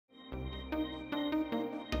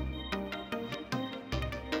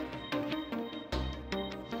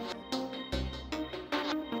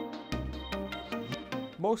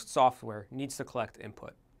Most software needs to collect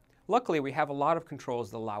input. Luckily, we have a lot of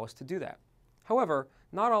controls that allow us to do that. However,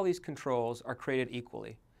 not all these controls are created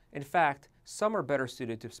equally. In fact, some are better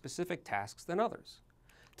suited to specific tasks than others.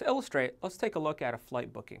 To illustrate, let's take a look at a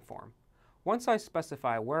flight booking form. Once I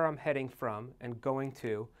specify where I'm heading from and going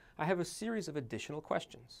to, I have a series of additional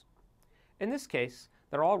questions. In this case,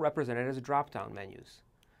 they're all represented as drop-down menus.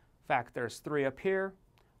 In fact, there's 3 up here,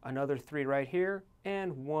 another 3 right here,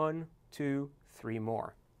 and 1, 2, 3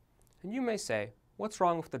 more. And you may say, what's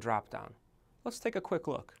wrong with the drop-down? Let's take a quick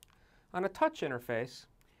look. On a touch interface,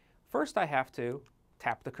 first I have to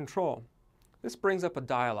tap the control. This brings up a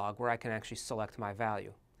dialog where I can actually select my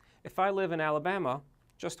value. If I live in Alabama,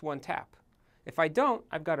 just 1 tap. If I don't,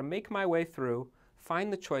 I've got to make my way through,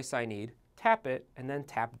 find the choice I need, tap it, and then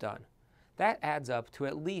tap done. That adds up to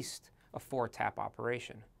at least a 4-tap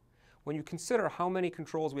operation. When you consider how many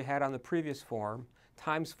controls we had on the previous form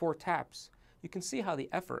times 4 taps, you can see how the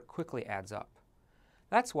effort quickly adds up.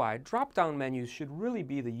 That's why drop-down menus should really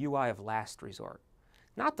be the UI of last resort.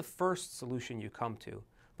 Not the first solution you come to,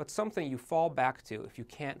 but something you fall back to if you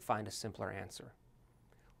can't find a simpler answer.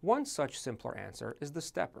 One such simpler answer is the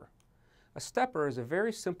stepper. A stepper is a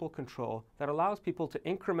very simple control that allows people to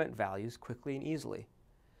increment values quickly and easily.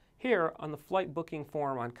 Here, on the flight booking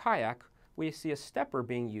form on Kayak, we see a stepper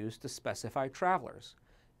being used to specify travelers,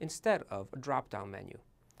 instead of a drop-down menu.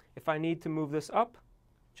 If I need to move this up,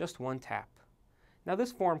 just 1 tap. Now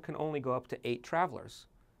this form can only go up to 8 travelers,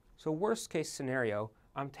 so worst case scenario,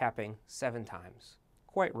 I'm tapping 7 times.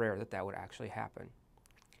 Quite rare that that would actually happen.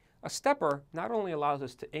 A stepper not only allows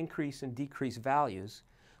us to increase and decrease values,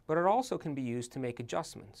 but it also can be used to make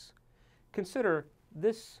adjustments. Consider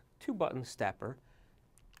this 2-button stepper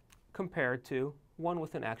compared to one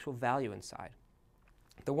with an actual value inside.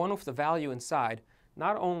 The one with the value inside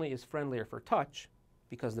not only is friendlier for touch,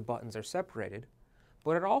 because the buttons are separated,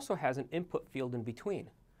 but it also has an input field in between.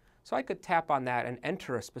 So I could tap on that and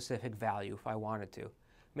enter a specific value if I wanted to,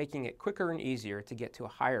 making it quicker and easier to get to a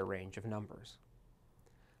higher range of numbers.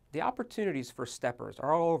 The opportunities for steppers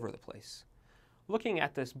are all over the place. Looking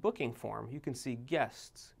at this booking form, you can see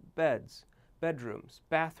guests, beds, bedrooms,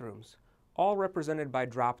 bathrooms, all represented by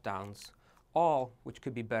drop-downs, all which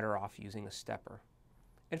could be better off using a stepper.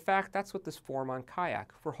 In fact, that's what this form on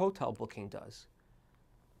Kayak for hotel booking does.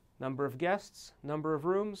 Number of guests, number of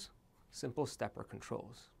rooms, simple stepper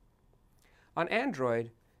controls. On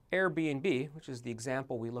Android, Airbnb, which is the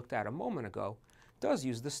example we looked at a moment ago, does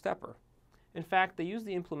use the stepper. In fact, they use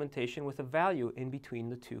the implementation with a value in between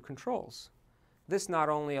the 2 controls. This not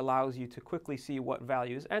only allows you to quickly see what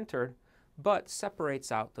value is entered, but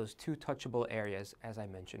separates out those 2 touchable areas as I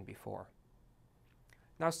mentioned before.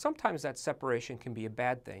 Now sometimes that separation can be a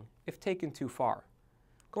bad thing if taken too far.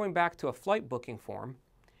 Going back to a flight booking form,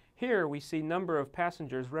 here we see number of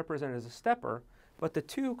passengers represented as a stepper, but the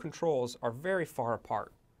 2 controls are very far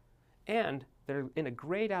apart. And they're in a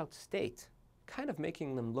grayed out state, kind of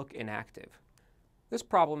making them look inactive. This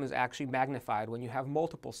problem is actually magnified when you have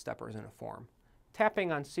multiple steppers in a form.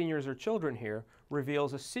 Tapping on seniors or children here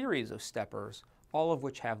reveals a series of steppers, all of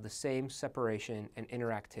which have the same separation and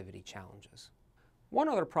interactivity challenges. One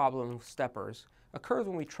other problem with steppers occurs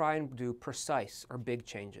when we try and do precise or big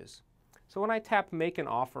changes. So when I tap Make an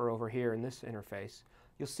Offer over here in this interface,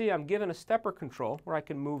 you'll see I'm given a stepper control where I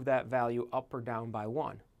can move that value up or down by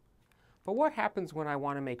 1. But what happens when I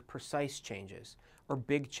want to make precise changes or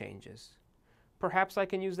big changes? Perhaps I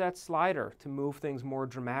can use that slider to move things more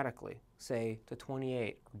dramatically, say to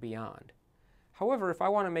 28 or beyond. However, if I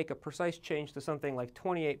want to make a precise change to something like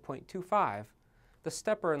 28.25, the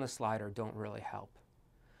stepper and the slider don't really help.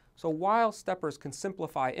 So while steppers can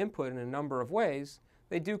simplify input in a number of ways,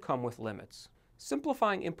 they do come with limits.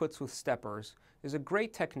 Simplifying inputs with steppers is a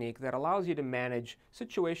great technique that allows you to manage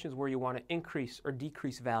situations where you want to increase or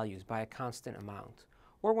decrease values by a constant amount,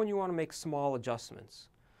 or when you want to make small adjustments.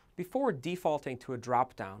 Before defaulting to a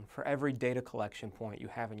drop-down for every data collection point you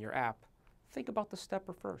have in your app, think about the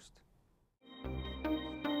stepper first.